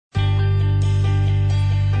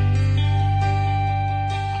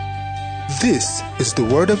This is the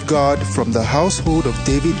Word of God from the Household of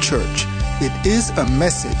David Church. It is a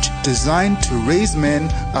message designed to raise men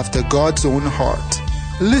after God's own heart.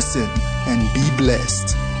 Listen and be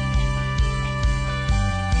blessed.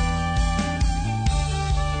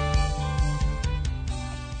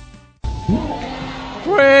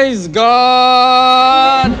 Praise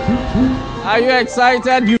God! Are you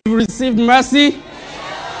excited? You've received mercy?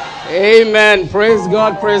 Amen. Praise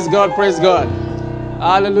God, praise God, praise God.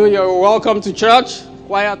 Hallelujah. Welcome to church.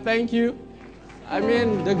 Choir, thank you. I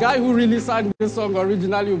mean, the guy who really sang this song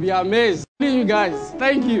originally will be amazed. You guys,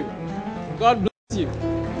 thank you. God bless you.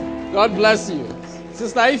 God bless you.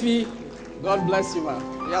 Sister Ify, God bless you, man.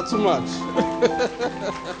 You're too much.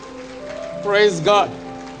 Praise God.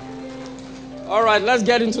 All right, let's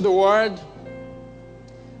get into the word.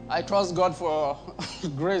 I trust God for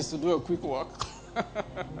grace to do a quick walk.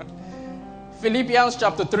 Philippians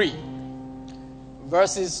chapter 3,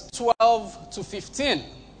 verses 12 to 15.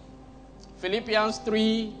 Philippians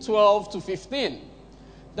 3, 12 to 15.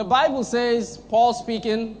 The Bible says, Paul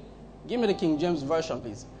speaking, give me the King James Version,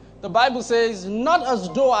 please. The Bible says, not as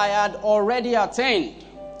though I had already attained,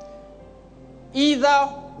 either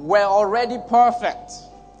were already perfect,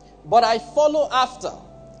 but I follow after,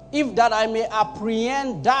 if that I may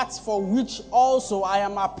apprehend that for which also I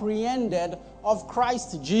am apprehended of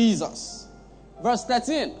Christ Jesus. Verse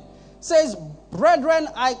 13 says, brethren,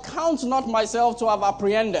 I count not myself to have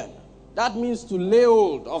apprehended. That means to lay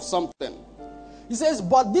hold of something. He says,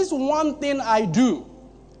 but this one thing I do,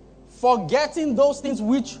 forgetting those things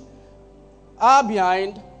which are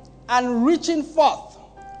behind, and reaching forth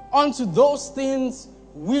unto those things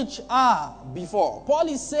which are before. Paul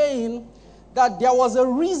is saying that there was a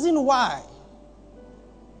reason why,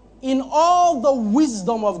 in all the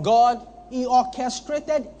wisdom of God, he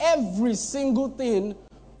orchestrated every single thing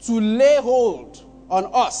to lay hold on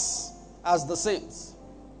us as the saints.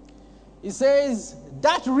 He says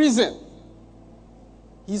that reason,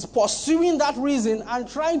 he's pursuing that reason and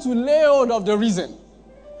trying to lay hold of the reason.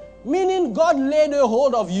 Meaning God laid a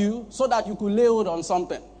hold of you so that you could lay hold on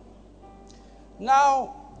something.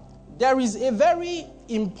 Now, there is a very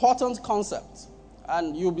important concept,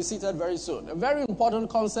 and you'll be seated very soon. A very important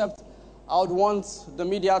concept I would want the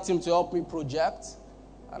media team to help me project,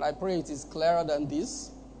 and I pray it is clearer than this.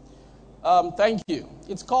 Thank you.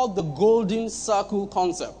 It's called the golden circle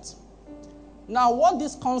concept. Now, what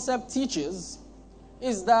this concept teaches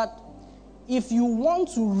is that if you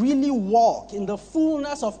want to really walk in the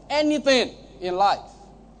fullness of anything in life,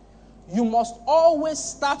 you must always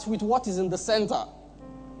start with what is in the center,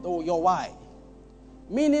 your why.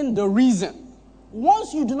 Meaning the reason.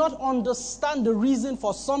 Once you do not understand the reason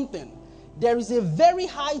for something, there is a very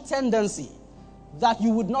high tendency that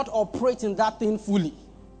you would not operate in that thing fully.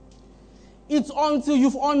 It's until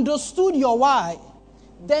you've understood your why,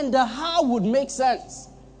 then the how would make sense.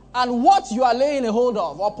 And what you are laying a hold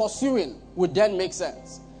of or pursuing would then make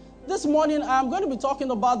sense. This morning, I'm going to be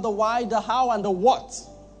talking about the why, the how, and the what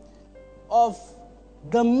of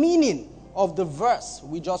the meaning of the verse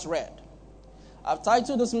we just read. I've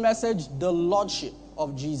titled this message, The Lordship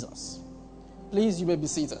of Jesus. Please, you may be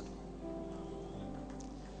seated.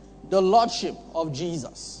 The Lordship of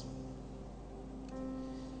Jesus.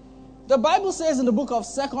 The Bible says in the book of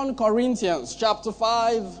 2 Corinthians chapter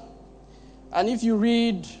 5, and if you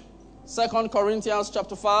read 2 Corinthians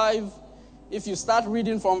chapter 5, if you start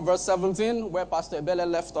reading from verse 17, where Pastor Ebele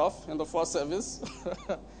left off in the first service,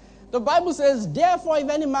 the Bible says, therefore, if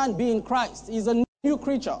any man be in Christ, he is a new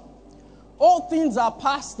creature. All things are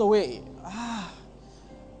passed away.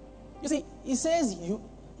 You see, he says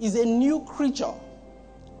is a new creature.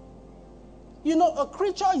 You know, a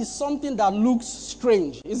creature is something that looks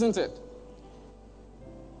strange, isn't it?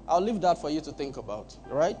 I'll leave that for you to think about,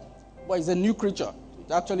 right? But it's a new creature.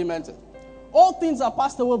 It actually meant it. All things are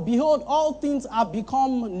passed away. Behold, all things are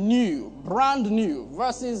become new, brand new.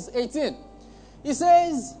 Verses 18. He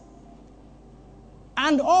says,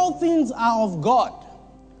 and all things are of God,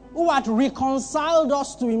 who hath reconciled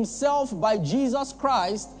us to himself by Jesus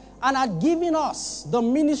Christ, and hath given us the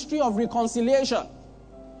ministry of reconciliation.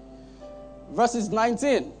 Verses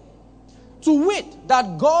 19. To wit,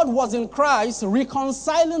 that God was in Christ,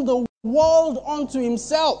 reconciling the world unto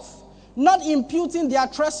himself, not imputing their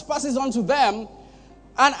trespasses unto them,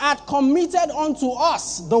 and hath committed unto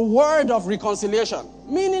us the word of reconciliation.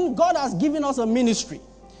 Meaning God has given us a ministry.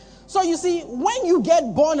 So you see, when you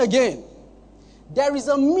get born again, there is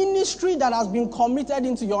a ministry that has been committed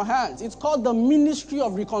into your hands. It's called the ministry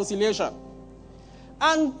of reconciliation.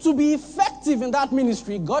 And to be effective in that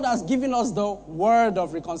ministry, God has given us the word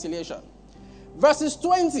of reconciliation. Verses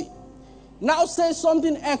 20, now says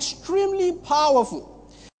something extremely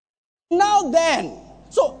powerful. Now then,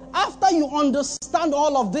 so after you understand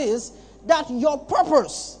all of this, that your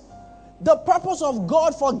purpose, the purpose of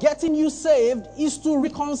God for getting you saved is to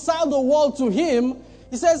reconcile the world to Him.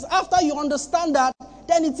 He says, after you understand that,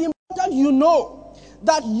 then it's important you know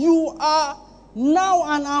that you are now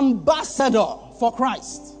an ambassador for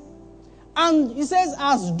Christ. And he says,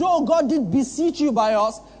 as though God did beseech you by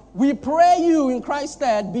us, we pray you in Christ's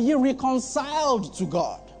stead, be ye reconciled to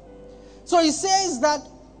God. So he says that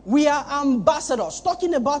we are ambassadors,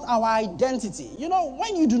 talking about our identity. You know,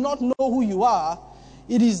 when you do not know who you are,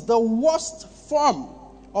 it is the worst form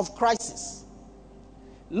of crisis.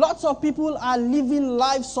 Lots of people are living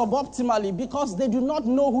life suboptimally because they do not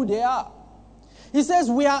know who they are. He says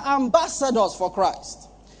we are ambassadors for Christ.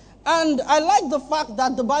 And I like the fact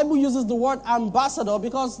that the Bible uses the word ambassador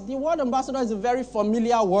because the word ambassador is a very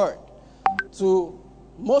familiar word to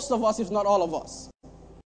most of us, if not all of us.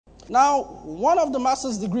 Now, one of the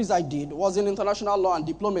master's degrees I did was in international law and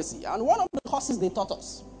diplomacy. And one of the courses they taught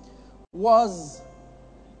us was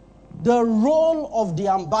the role of the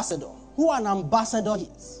ambassador, who an ambassador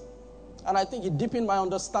is. And I think it deepened my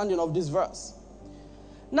understanding of this verse.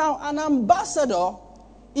 Now, an ambassador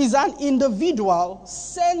is an individual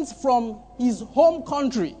sent from his home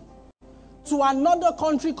country to another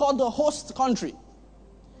country called the host country.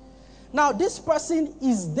 Now, this person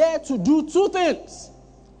is there to do two things.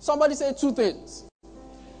 Somebody say two things.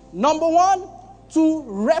 Number one, to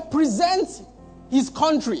represent his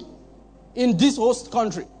country in this host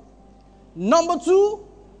country. Number two,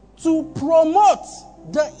 to promote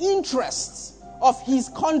the interests of his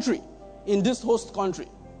country in this host country.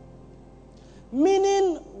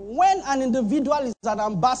 Meaning, when an individual is an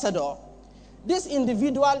ambassador, this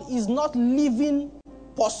individual is not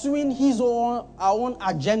pursuing his or our own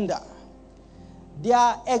agenda. They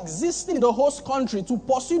are existing in the host country to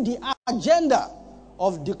pursue the agenda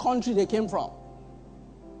of the country they came from.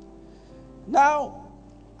 Now,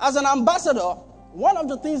 as an ambassador, one of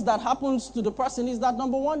the things that happens to the person is that,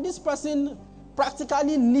 number one, this person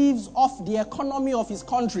practically lives off the economy of his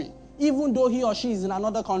country, even though he or she is in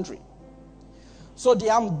another country. So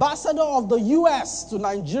the ambassador of the U.S. to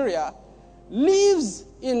Nigeria lives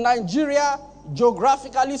in Nigeria,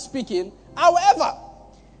 geographically speaking. However,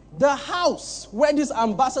 the house where this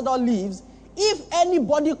ambassador lives, if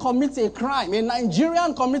anybody commits a crime, a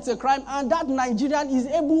Nigerian commits a crime, and that Nigerian is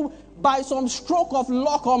able, by some stroke of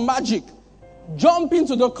luck or magic, jump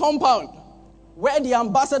into the compound where the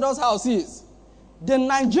ambassador's house is, the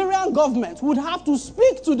Nigerian government would have to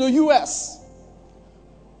speak to the U.S.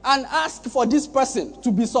 and ask for this person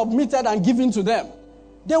to be submitted and given to them.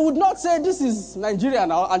 They would not say, this is Nigeria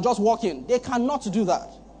now, and just walk in. They cannot do that.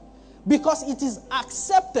 Because it is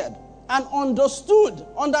accepted and understood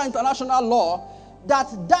under international law that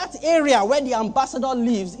that area where the ambassador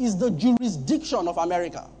lives is the jurisdiction of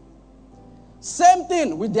America. Same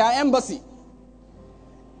thing with their embassy.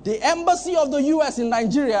 The embassy of the U.S. in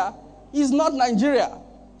Nigeria is not Nigeria.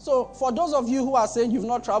 So for those of you who are saying you've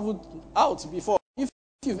not traveled out before, if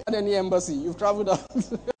you've had any embassy, you've traveled out.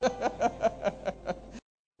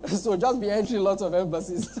 So just be entering lots of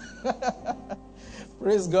embassies.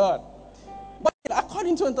 Praise God. But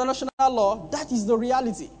according to international law, that is the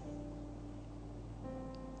reality.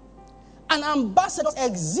 An ambassador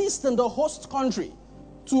exists in the host country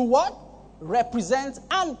to what? Represent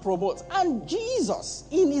and promote. And Jesus,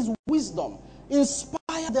 in his wisdom,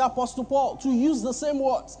 inspired the Apostle Paul to use the same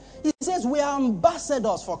words. He says we are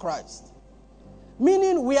ambassadors for Christ.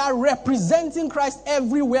 Meaning we are representing Christ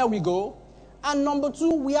everywhere we go. And number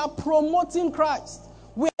two, we are promoting Christ.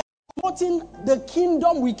 We are promoting the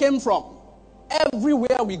kingdom we came from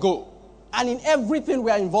everywhere we go. And in everything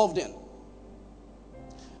we are involved in.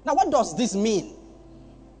 Now, what does this mean?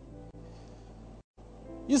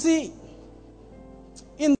 You see,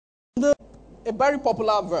 in a very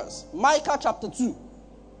popular verse, Micah chapter 2.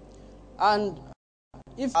 And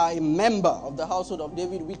if I'm a member of the household of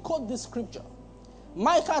David, we quote this scripture.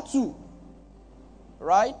 Micah 2,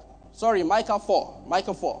 right? Sorry, Micah 4.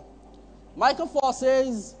 Micah 4. Micah 4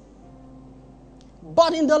 says,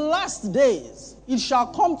 but in the last days it shall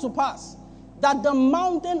come to pass that the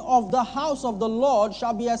mountain of the house of the Lord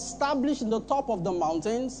shall be established in the top of the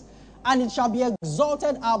mountains, and it shall be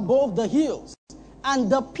exalted above the hills, and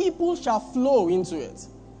the people shall flow into it.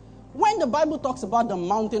 When the Bible talks about the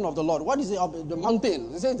mountain of the Lord, what is it of the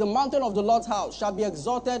mountain? It says the mountain of the Lord's house shall be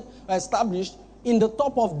exalted, established in the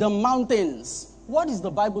top of the mountains. What is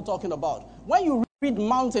the Bible talking about? When you read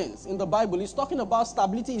mountains in the Bible, it's talking about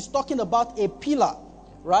stability, it's talking about a pillar,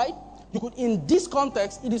 right? In this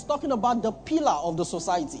context, it is talking about the pillar of the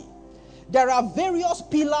society. there are various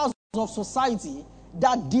pillars of society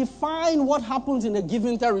that define what happens in a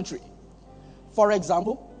given territory. For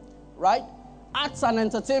example, right, arts and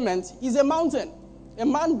entertainment is a mountain. A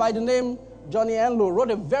man by the name Johnny Enloe wrote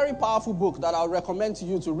a very powerful book that I'll recommend to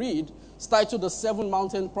you to read. It's titled The Seven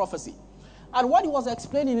Mountain Prophecy. And what he was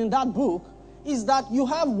explaining in that book is that you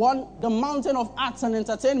have the mountain of arts and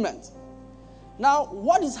entertainment. Now,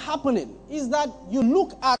 what is happening is that you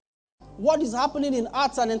look at what is happening in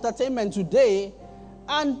arts and entertainment today,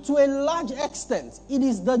 and to a large extent, it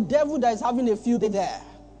is the devil that is having a field day there.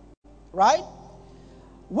 Right?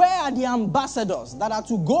 Where are the ambassadors that are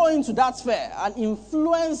to go into that sphere and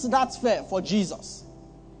influence that sphere for Jesus?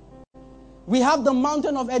 We have the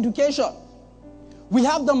mountain of education. We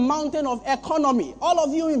have the mountain of economy. All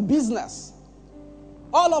of you in business.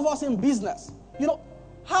 All of us in business. You know,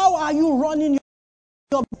 how are you running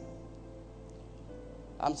your...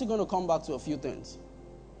 I'm still going to come back to a few things.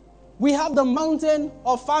 We have the mountain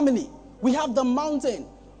of family. We have the mountain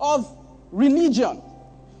of religion.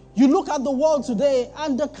 You look at the world today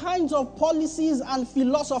and the kinds of policies and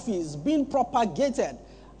philosophies being propagated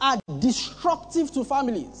are destructive to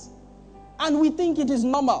families. And we think it is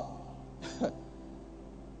normal.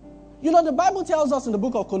 You know, the Bible tells us in the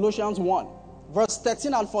book of Colossians 1, verse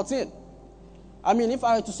 13 and 14. I mean, if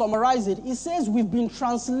I were to summarize it, it says we've been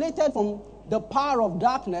translated from the power of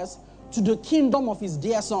darkness to the kingdom of his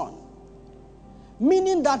dear son.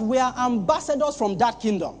 Meaning that we are ambassadors from that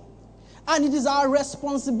kingdom. And it is our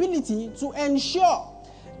responsibility to ensure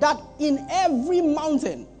that in every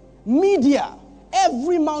mountain, media,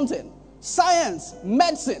 every mountain, science,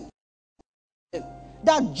 medicine,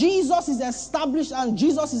 that Jesus is established and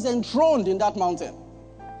Jesus is enthroned in that mountain.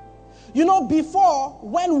 You know, before,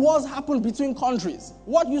 when wars happened between countries,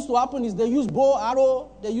 what used to happen is they use bow,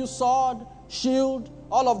 arrow, they use sword, shield,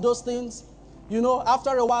 all of those things. You know, after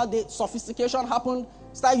a while, the sophistication happened,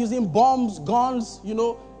 start using bombs, guns, you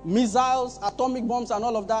know, missiles, atomic bombs, and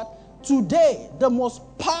all of that. Today, the most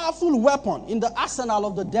powerful weapon in the arsenal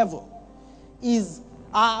of the devil is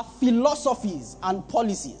our philosophies and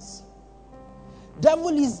policies. Devil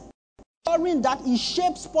is ensuring that he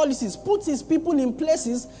shapes policies, puts his people in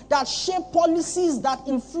places that shape policies that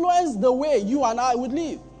influence the way you and I would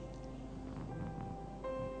live.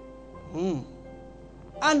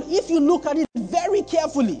 And if you look at it very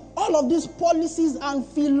carefully, all of these policies and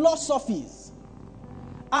philosophies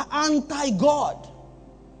are anti-God.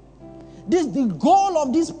 The goal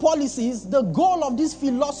of these policies, the goal of these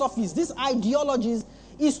philosophies, these ideologies,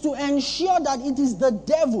 is to ensure that it is the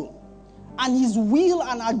devil and his will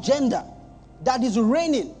and agenda that is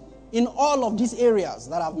reigning in all of these areas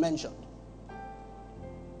that I've mentioned.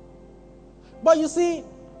 But you see,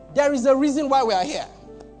 there is a reason why we are here.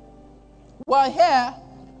 We are here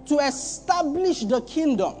to establish the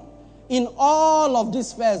kingdom in all of these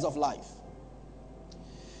spheres of life.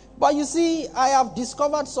 But you see, I have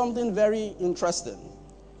discovered something very interesting.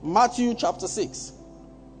 Matthew chapter 6.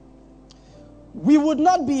 We would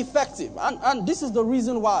not be effective, and this is the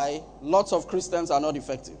reason why lots of Christians are not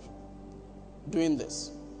effective doing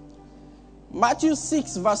this. Matthew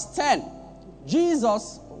 6 verse 10.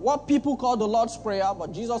 Jesus, what people call the Lord's Prayer,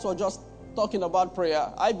 but Jesus was just talking about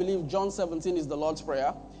prayer. I believe John 17 is the Lord's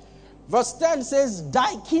Prayer. Verse 10 says,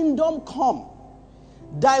 "Thy kingdom come,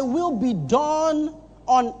 thy will be done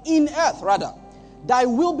in earth, rather. Thy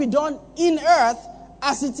will be done in earth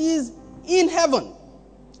as it is in heaven."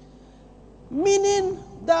 Meaning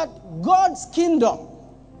that God's kingdom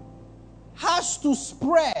has to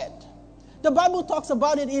spread. The Bible talks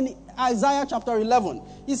about it in Isaiah chapter 11.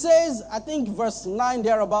 He says, I think verse 9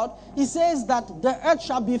 thereabout, he says that the earth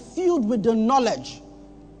shall be filled with the knowledge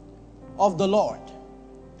of the Lord.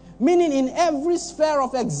 Meaning in every sphere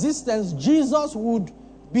of existence, Jesus would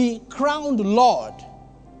be crowned Lord.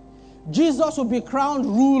 Jesus would be crowned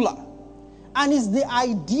ruler. And it's the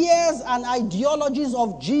ideas and ideologies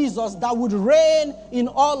of Jesus that would reign in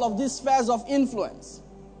all of these spheres of influence.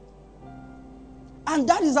 And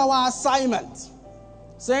that is our assignment.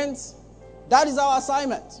 Saints, that is our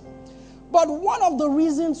assignment. But one of the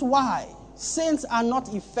reasons why saints are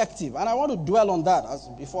not effective, and I want to dwell on that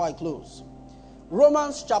before I close.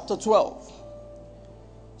 Romans chapter 12.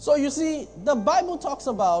 So you see, the Bible talks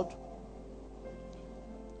about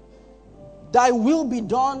thy will be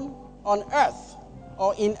done on earth,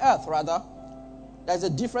 or in earth rather. There's a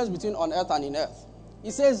difference between on earth and in earth.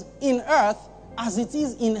 It says in earth as it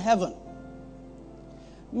is in heaven.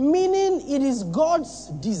 Meaning it is God's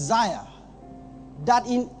desire that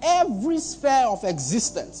in every sphere of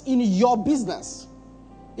existence, in your business,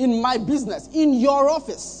 in my business, in your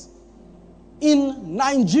office, in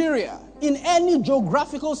Nigeria, in any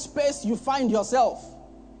geographical space you find yourself.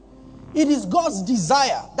 It is God's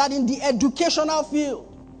desire that in the educational field,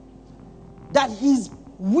 that His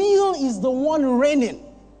will is the one reigning.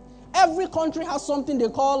 Every country has something they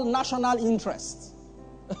call national interest.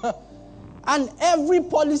 And every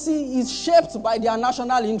policy is shaped by their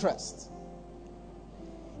national interest.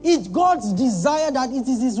 It's God's desire that it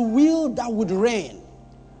is His will that would reign.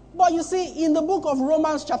 But you see, in the book of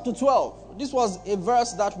Romans chapter 12, this was a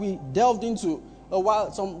verse that we delved into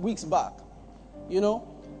some weeks back.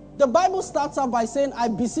 The Bible starts out by saying, I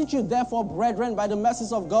beseech you therefore, brethren, by the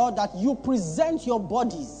mercies of God, that you present your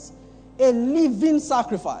bodies a living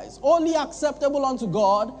sacrifice, only acceptable unto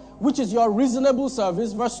God, which is your reasonable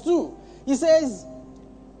service. Verse 2, he says,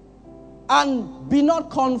 and be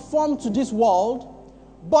not conformed to this world,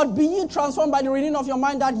 but be ye transformed by the renewing of your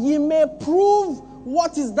mind, that ye may prove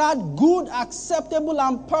what is that good, acceptable,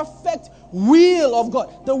 and perfect will of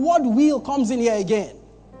God. The word will comes in here again.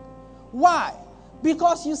 Why?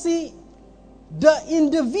 Because you see, the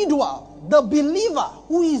individual, the believer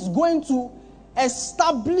who is going to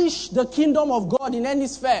establish the kingdom of God in any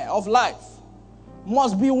sphere of life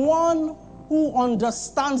must be one who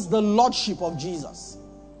understands the lordship of Jesus.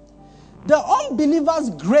 The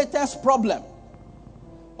unbeliever's greatest problem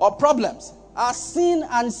or problems are sin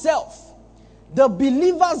and self. The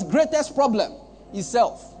believer's greatest problem is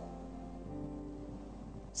self.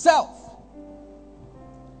 Self.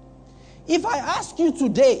 If I ask you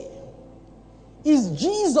today, is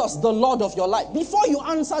Jesus the Lord of your life? Before you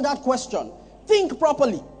answer that question, think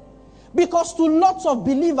properly. Because to lots of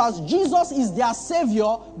believers, Jesus is their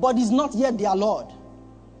Savior, but is not yet their Lord.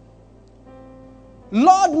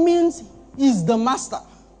 Lord means He's the master.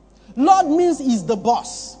 Lord means He's the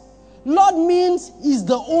boss. Lord means He's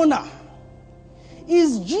the owner.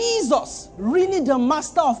 Is Jesus really the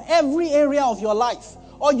master of every area of your life?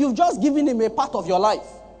 Or you've just given Him a part of your life?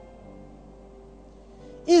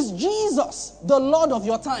 Is Jesus the Lord of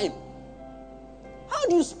your time? How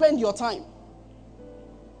do you spend your time?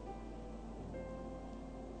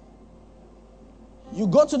 You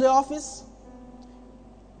go to the office,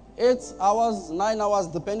 8 hours, 9 hours,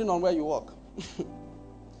 depending on where you work.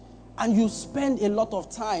 And you spend a lot of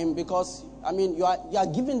time because, you are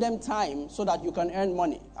giving them time so that you can earn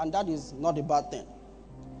money. And that is not a bad thing.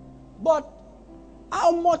 But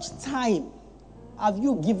how much time have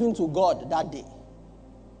you given to God that day?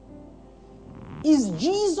 Is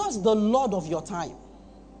Jesus the Lord of your time?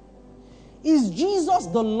 Is Jesus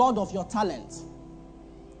the Lord of your talent?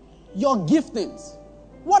 Your giftings?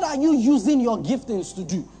 What are you using your giftings to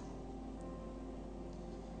do?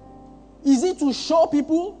 Is it to show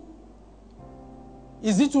people?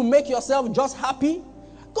 Is it to make yourself just happy?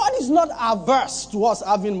 God is not averse to us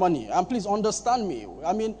having money. And please understand me.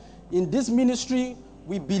 In this ministry,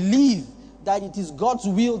 we believe that it is God's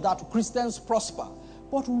will that Christians prosper.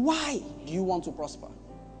 But why do you want to prosper?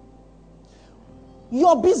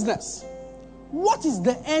 Your business. What is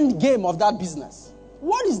the end game of that business?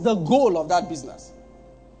 What is the goal of that business?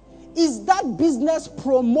 Is that business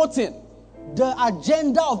promoting the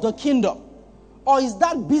agenda of the kingdom? Or is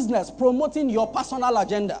that business promoting your personal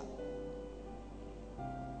agenda?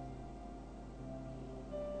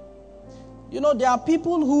 There are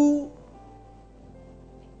people who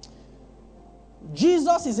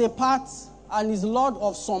Jesus is a part and is Lord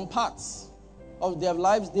of some parts of their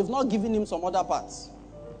lives. They've not given Him some other parts.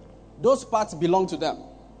 Those parts belong to them.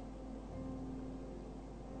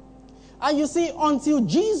 And you see, until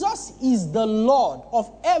Jesus is the Lord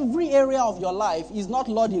of every area of your life, He's not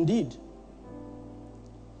Lord indeed.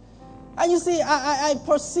 And you see, I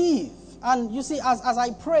perceive, and you see, as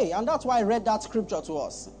I pray, and that's why I read that scripture to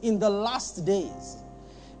us, in the last days,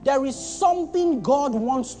 there is something God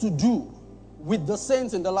wants to do with the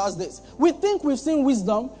saints in the last days. We think we've seen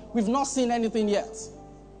wisdom, we've not seen anything yet.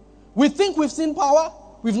 We think we've seen power,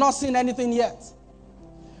 we've not seen anything yet.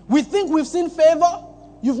 We think we've seen favor,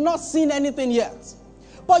 you've not seen anything yet.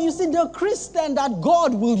 But you see, the Christian that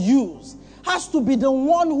God will use has to be the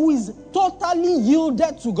one who is totally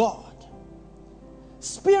yielded to God.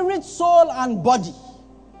 Spirit, soul, and body.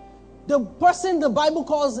 The person the Bible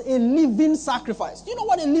calls a living sacrifice. Do you know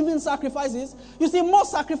what a living sacrifice is? You see,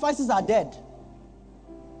 most sacrifices are dead.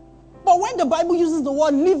 But when the Bible uses the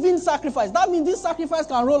word living sacrifice, that means this sacrifice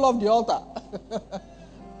can roll off the altar.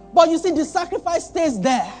 But you see, the sacrifice stays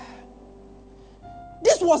there.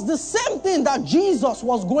 This was the same thing that Jesus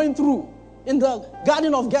was going through in the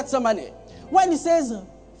Garden of Gethsemane. When He says,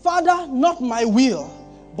 Father, not my will,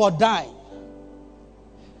 but thine.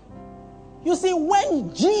 You see,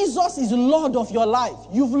 when Jesus is Lord of your life,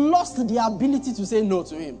 you've lost the ability to say no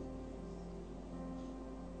to Him.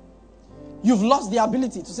 you've lost the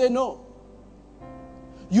ability to say no.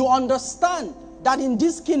 You understand that in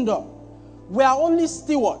this kingdom, we are only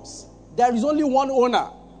stewards. There is only one owner,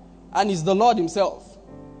 and it's the Lord himself.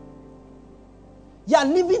 You are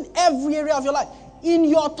living every area of your life. In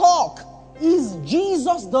your talk, is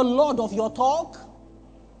Jesus the Lord of your talk?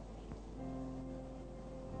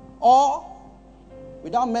 Or,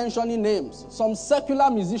 without mentioning names, some secular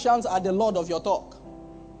musicians are the Lord of your talk.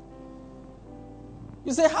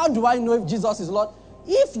 You say, how do I know if Jesus is Lord?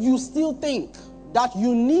 If you still think that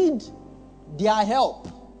you need their help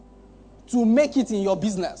to make it in your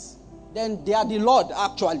business, then they are the Lord,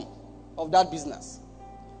 actually, of that business.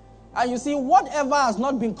 And you see, whatever has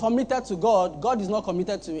not been committed to God, God is not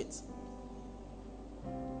committed to it.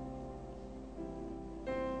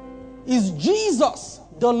 Is Jesus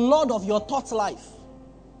the Lord of your thought life?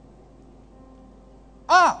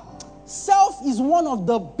 Self is one of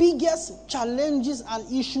the biggest challenges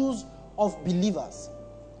and issues of believers.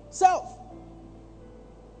 Self.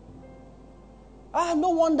 No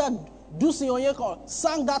wonder Dusi Onyeko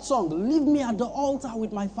sang that song, "Leave me at the altar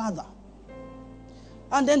with my Father."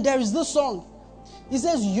 And then there is this song. He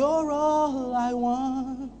says, "You're all I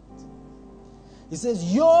want." He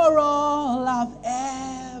says, "You're all I've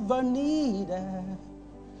ever needed.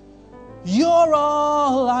 You're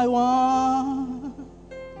all I want.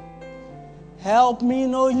 Help me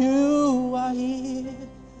know you are here."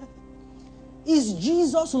 Is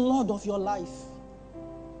Jesus Lord of your life?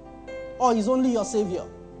 Or is only your Savior?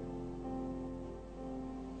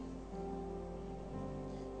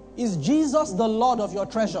 Is Jesus the Lord of your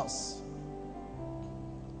treasures?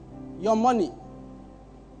 Your money?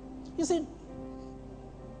 You see,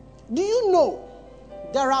 do you know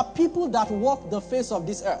there are people that walk the face of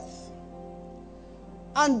this earth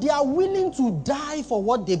and they are willing to die for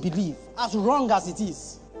what they believe, as wrong as it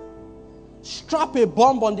is? Strap a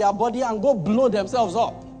bomb on their body and go blow themselves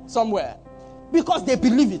up somewhere because they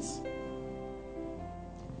believe it.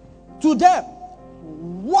 To them,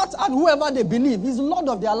 what and whoever they believe is Lord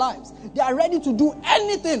of their lives. They are ready to do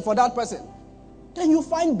anything for that person. Then you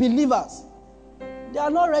find believers, they are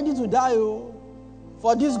not ready to die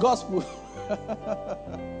for this gospel.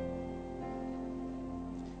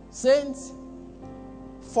 Saints,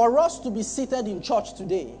 for us to be seated in church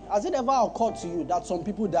today, has it ever occurred to you that some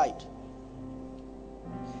people died?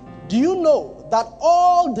 Do you know that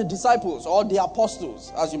all the disciples, or the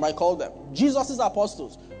apostles, as you might call them, Jesus'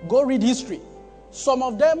 apostles, go read history. Some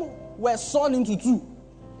of them were sawn into two.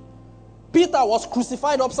 Peter was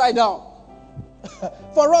crucified upside down.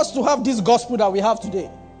 For us to have this gospel that we have today,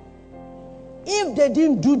 if they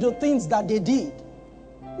didn't do the things that they did,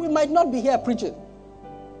 we might not be here preaching.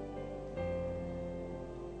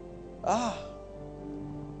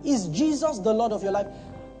 Is Jesus the Lord of your life?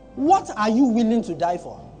 What are you willing to die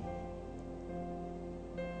for?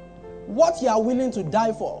 What you are willing to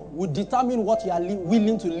die for will determine what you are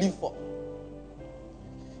willing to live for.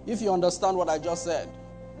 If you understand what I just said,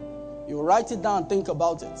 you write it down and think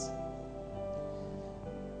about it.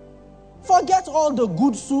 Forget all the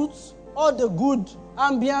good suits, all the good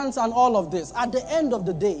ambience and all of this. At the end of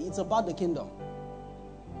the day, it's about the kingdom.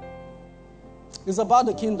 It's about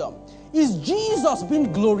the kingdom. Is Jesus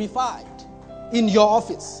being glorified in your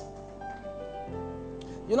office?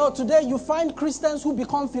 You know, today you find Christians who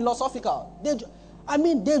become philosophical. They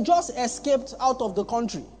just escaped out of the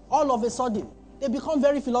country. All of a sudden, they become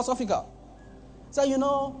very philosophical. So,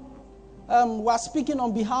 we're speaking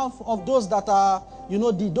on behalf of those that are,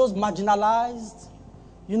 those marginalized.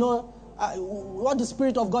 What the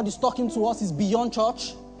Spirit of God is talking to us is beyond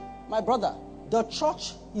church. My brother, the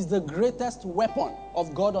church is the greatest weapon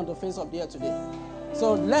of God on the face of the earth today.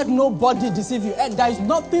 So let nobody deceive you. And there is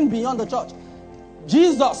nothing beyond the church.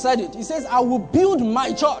 Jesus said it. He says, "I will build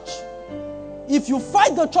my church." If you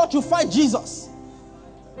fight the church, you fight Jesus.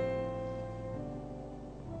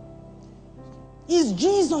 Is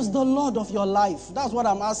Jesus the Lord of your life? That's what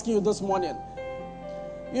I'm asking you this morning.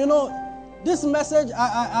 This message,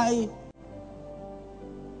 I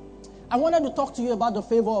wanted to talk to you about the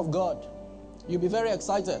favor of God. You'll be very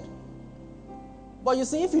excited. But you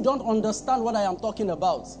see, if you don't understand what I am talking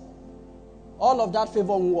about, all of that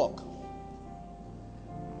favor won't work.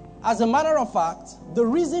 As a matter of fact, the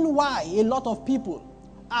reason why a lot of people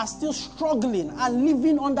are still struggling and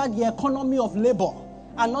living under the economy of labor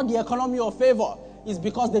and not the economy of favor is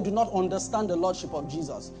because they do not understand the Lordship of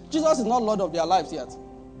Jesus. Jesus is not Lord of their lives yet.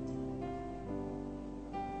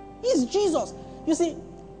 He's Jesus. You see,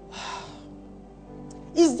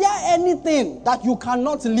 is there anything that you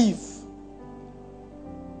cannot live?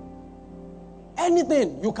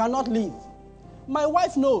 Anything you cannot live? My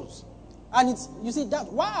wife knows. And it's, you see,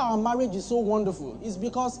 that why our marriage is so wonderful is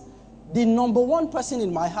because the number one person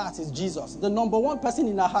in my heart is Jesus. The number one person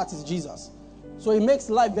in our heart is Jesus. So it makes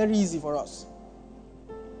life very easy for us.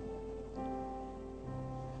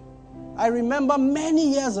 I remember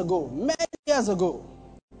many years ago,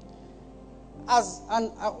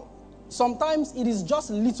 sometimes it is just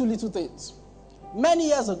little things. Many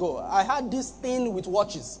years ago, I had this thing with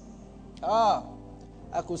watches.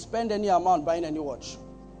 I could spend any amount buying any watch.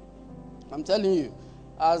 I'm telling you,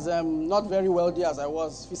 as not very wealthy as I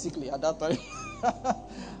was physically at that time,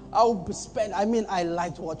 I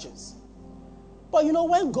liked watches. But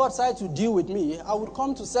when God started to deal with me, I would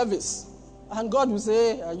come to service. And God would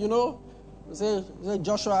say, say,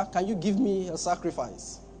 Joshua, can you give me a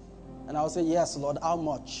sacrifice? And I would say, yes, Lord, how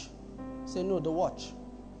much? He say, no, the watch.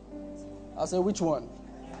 I'll say, which one?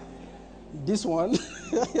 This one?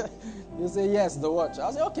 You say, yes, the watch.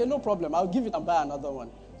 I'll say, okay, no problem. I'll give it and buy another one.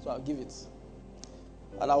 So I'll give it.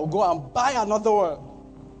 And I'll go and buy another one.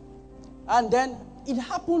 And then it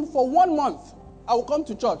happened for 1 month. I will come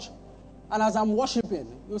to church. And as I'm worshiping,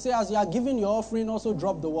 you say, as you are giving your offering, also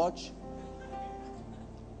drop the watch.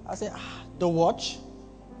 I say, the watch?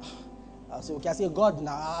 I say, okay. I say, God,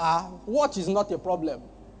 watch is not a problem.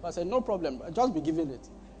 I said, no problem. I'll just be giving it.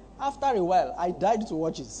 After a while, I died to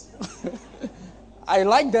watches. I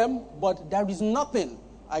like them, but there is nothing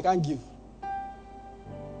I can give.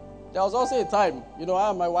 There was also a time, I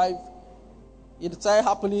and my wife, it started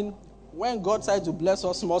happening when God started to bless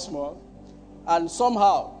us small, and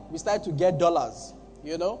somehow we started to get dollars,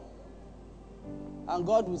 And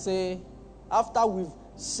God would say, after we've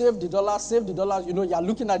saved the dollars, you're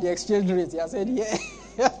looking at the exchange rate. I said, yeah.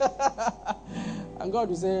 And God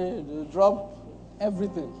would say, drop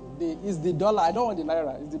everything. It's the dollar. I don't want the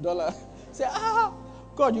naira. It's the dollar. Say,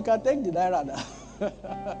 God, you can take the naira now.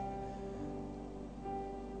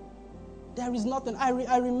 There is nothing.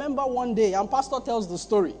 I remember one day, and Pastor tells the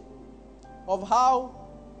story of how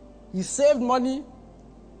he saved money.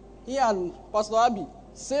 He and Pastor Abi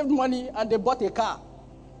saved money and they bought a car.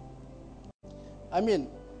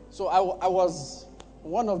 So I was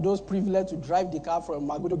one of those privileged to drive the car from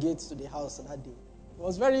Magudo Gates to the house that day. It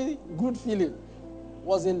was very good feeling. It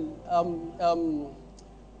was in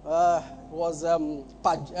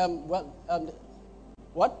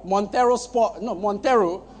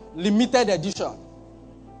Montero limited edition,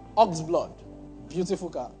 Oxblood, beautiful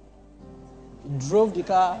car. Drove the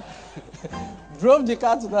car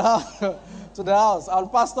to the house,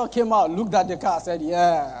 and pastor came out, looked at the car, said,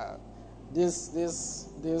 yeah, this.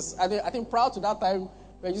 I think prior to that time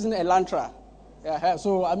we were using Elantra. Yeah,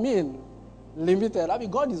 so limited.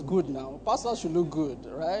 God is good now. Pastors should look good,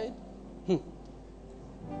 right?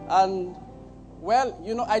 And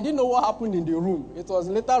I didn't know what happened in the room. It was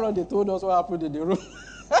later on they told us what happened in the room.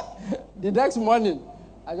 The next morning,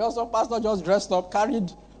 I just saw pastor just dressed up,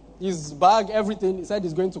 carried his bag, everything. He said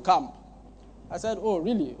he's going to camp. I said, oh,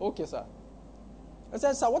 really? Okay, sir. I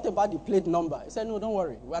said, sir, what about the plate number? He said, no, don't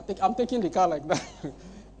worry. I'm taking the car like that.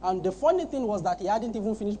 And the funny thing was that he hadn't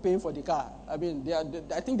even finished paying for the car. I think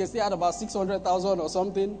they still had about 600,000 or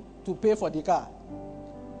something to pay for the car.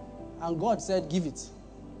 And God said, give it.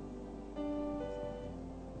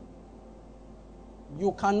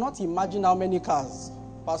 You cannot imagine how many cars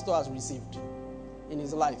pastor has received in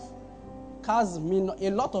his life. Cars mean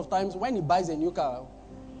a lot of times when he buys a new car,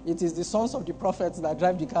 it is the sons of the prophets that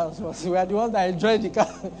drive the car. So we are the ones that enjoy the car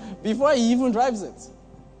before he even drives it.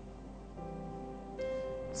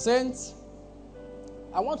 Saints,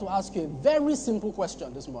 I want to ask you a very simple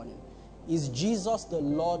question this morning. Is Jesus the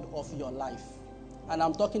Lord of your life? And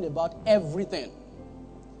I'm talking about everything.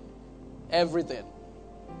 Everything.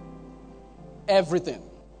 Everything.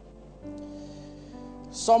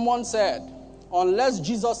 Someone said, unless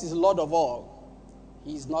Jesus is Lord of all,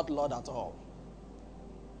 he is not Lord at all.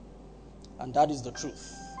 And that is the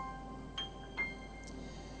truth.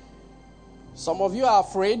 Some of you are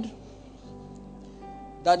afraid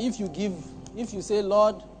that if you say,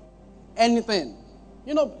 Lord, anything,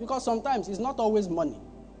 because sometimes it's not always money.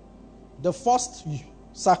 The first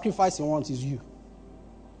sacrifice he wants is you.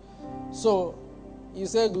 So you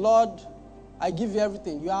say, Lord, I give you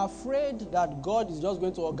everything. You are afraid that God is just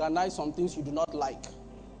going to organize some things you do not like.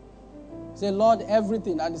 Say, Lord,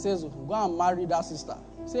 everything. And he says, go and marry that sister.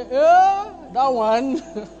 Say, that one.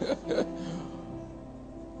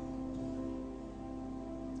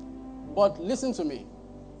 But listen to me.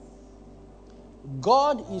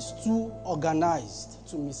 God is too organized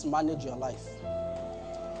to mismanage your life.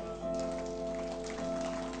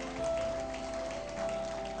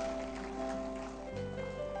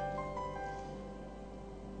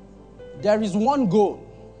 There is one goal,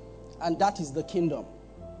 and that is the kingdom.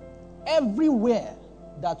 Everywhere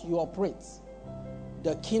that you operate,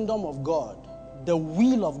 the kingdom of God, the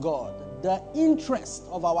will of God, the interest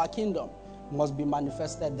of our kingdom must be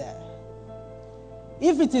manifested there.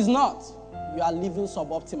 If it is not, you are living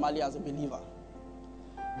suboptimally as a believer.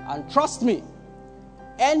 And trust me,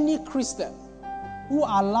 any Christian who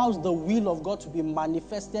allows the will of God to be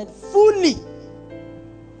manifested fully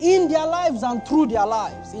in their lives and through their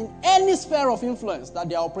lives, in any sphere of influence that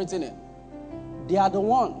they are operating in, they are the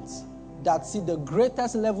ones that see the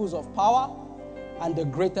greatest levels of power and the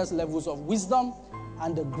greatest levels of wisdom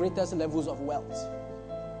and the greatest levels of wealth.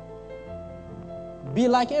 Be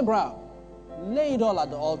like Abraham. Lay it all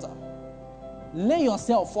at the altar. Lay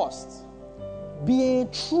yourself first. Be a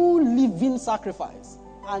true living sacrifice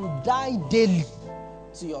and die daily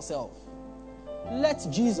to yourself. Let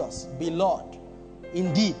Jesus be Lord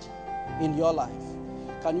indeed in your life.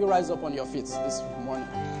 Can you rise up on your feet this morning?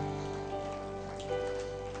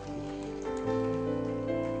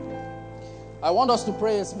 I want us to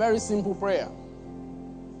pray a very simple prayer.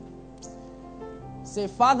 Say,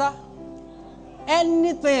 Father,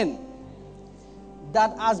 anything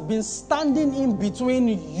that has been standing in between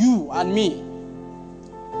you and me,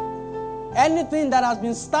 anything that has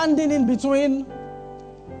been standing in between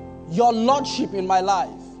your lordship in my life,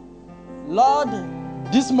 Lord,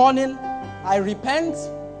 this morning I repent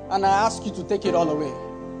and I ask you to take it all away.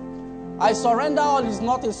 I surrender all is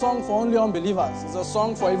not a song for only unbelievers. It's a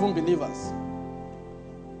song for even believers.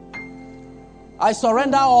 I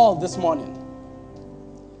surrender all this morning.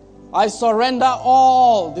 I surrender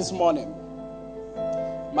all this morning.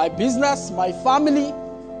 My business, my family,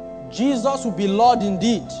 Jesus will be Lord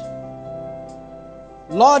indeed.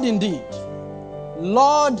 Lord indeed.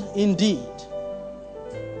 Lord indeed.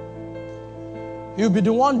 He will be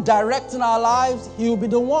the one directing our lives. He will be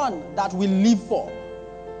the one that we live for.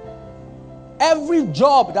 Every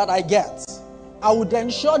job that I get, I would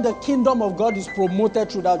ensure the kingdom of God is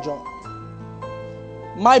promoted through that job.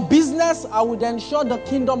 My business, I would ensure the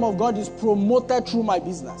kingdom of God is promoted through my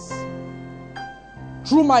business.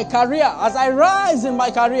 Through my career, as I rise in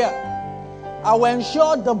my career, I will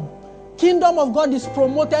ensure the kingdom of God is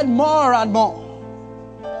promoted more and more.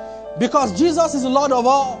 Because Jesus is Lord of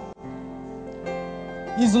all.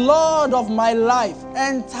 He's Lord of my life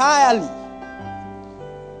entirely,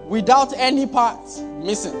 without any part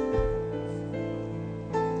missing.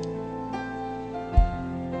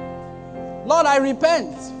 Lord, I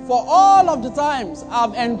repent for all of the times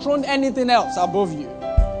I've enthroned anything else above you.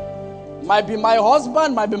 Might be my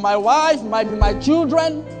husband, might be my wife, might be my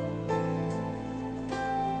children,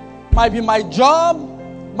 might be my job,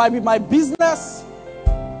 might be my business,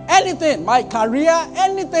 anything, my career,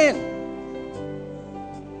 anything.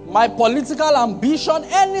 My political ambition,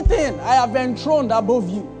 anything I have enthroned above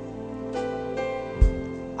you.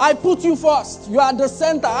 I put you first. You are the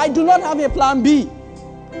center. I do not have a plan B.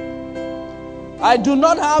 I do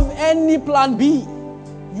not have any plan B.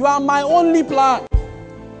 You are my only plan.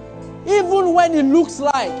 Even when it looks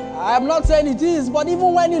like, I am not saying it is, but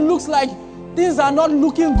even when it looks like things are not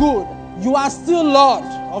looking good, you are still Lord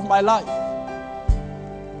of my life.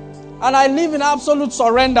 And I live in absolute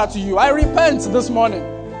surrender to you. I repent this morning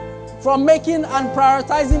from making and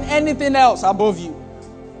prioritizing anything else above you.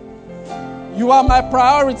 You are my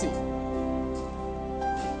priority.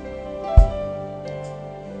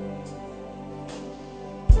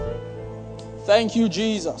 Thank you,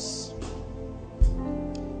 Jesus.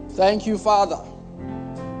 Thank you, Father.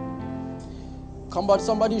 Come on,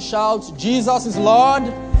 somebody shout, Jesus is Lord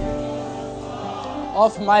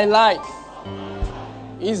of my life.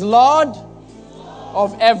 He's Lord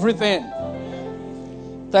of everything.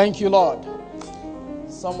 Thank you, Lord.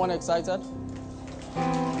 Someone excited?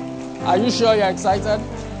 Are you sure you're excited?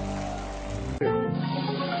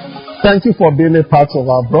 Thank you for being a part of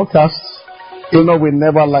our broadcast. You know, we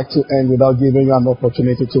never like to end without giving you an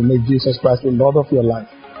opportunity to make Jesus Christ the Lord of your life.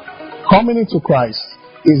 Coming into Christ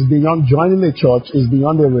is beyond joining a church, is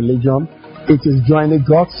beyond a religion. It is joining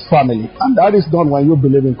God's family. And that is done when you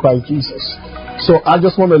believe in Christ Jesus. So I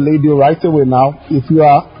just want to lead you right away now. If you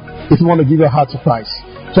want to give your heart to Christ,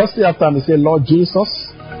 just say after me, say, Lord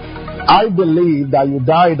Jesus, I believe that you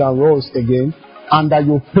died and rose again and that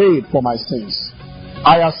you paid for my sins.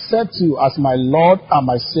 I accept you as my Lord and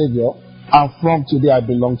my Savior, and from today I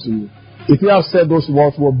belong to you. If you have said those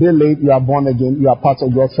words, will be late, you are born again, you are part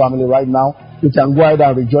of God's family right now. You can go ahead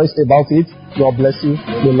and rejoice about it. God bless you.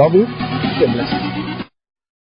 We love you. God bless you.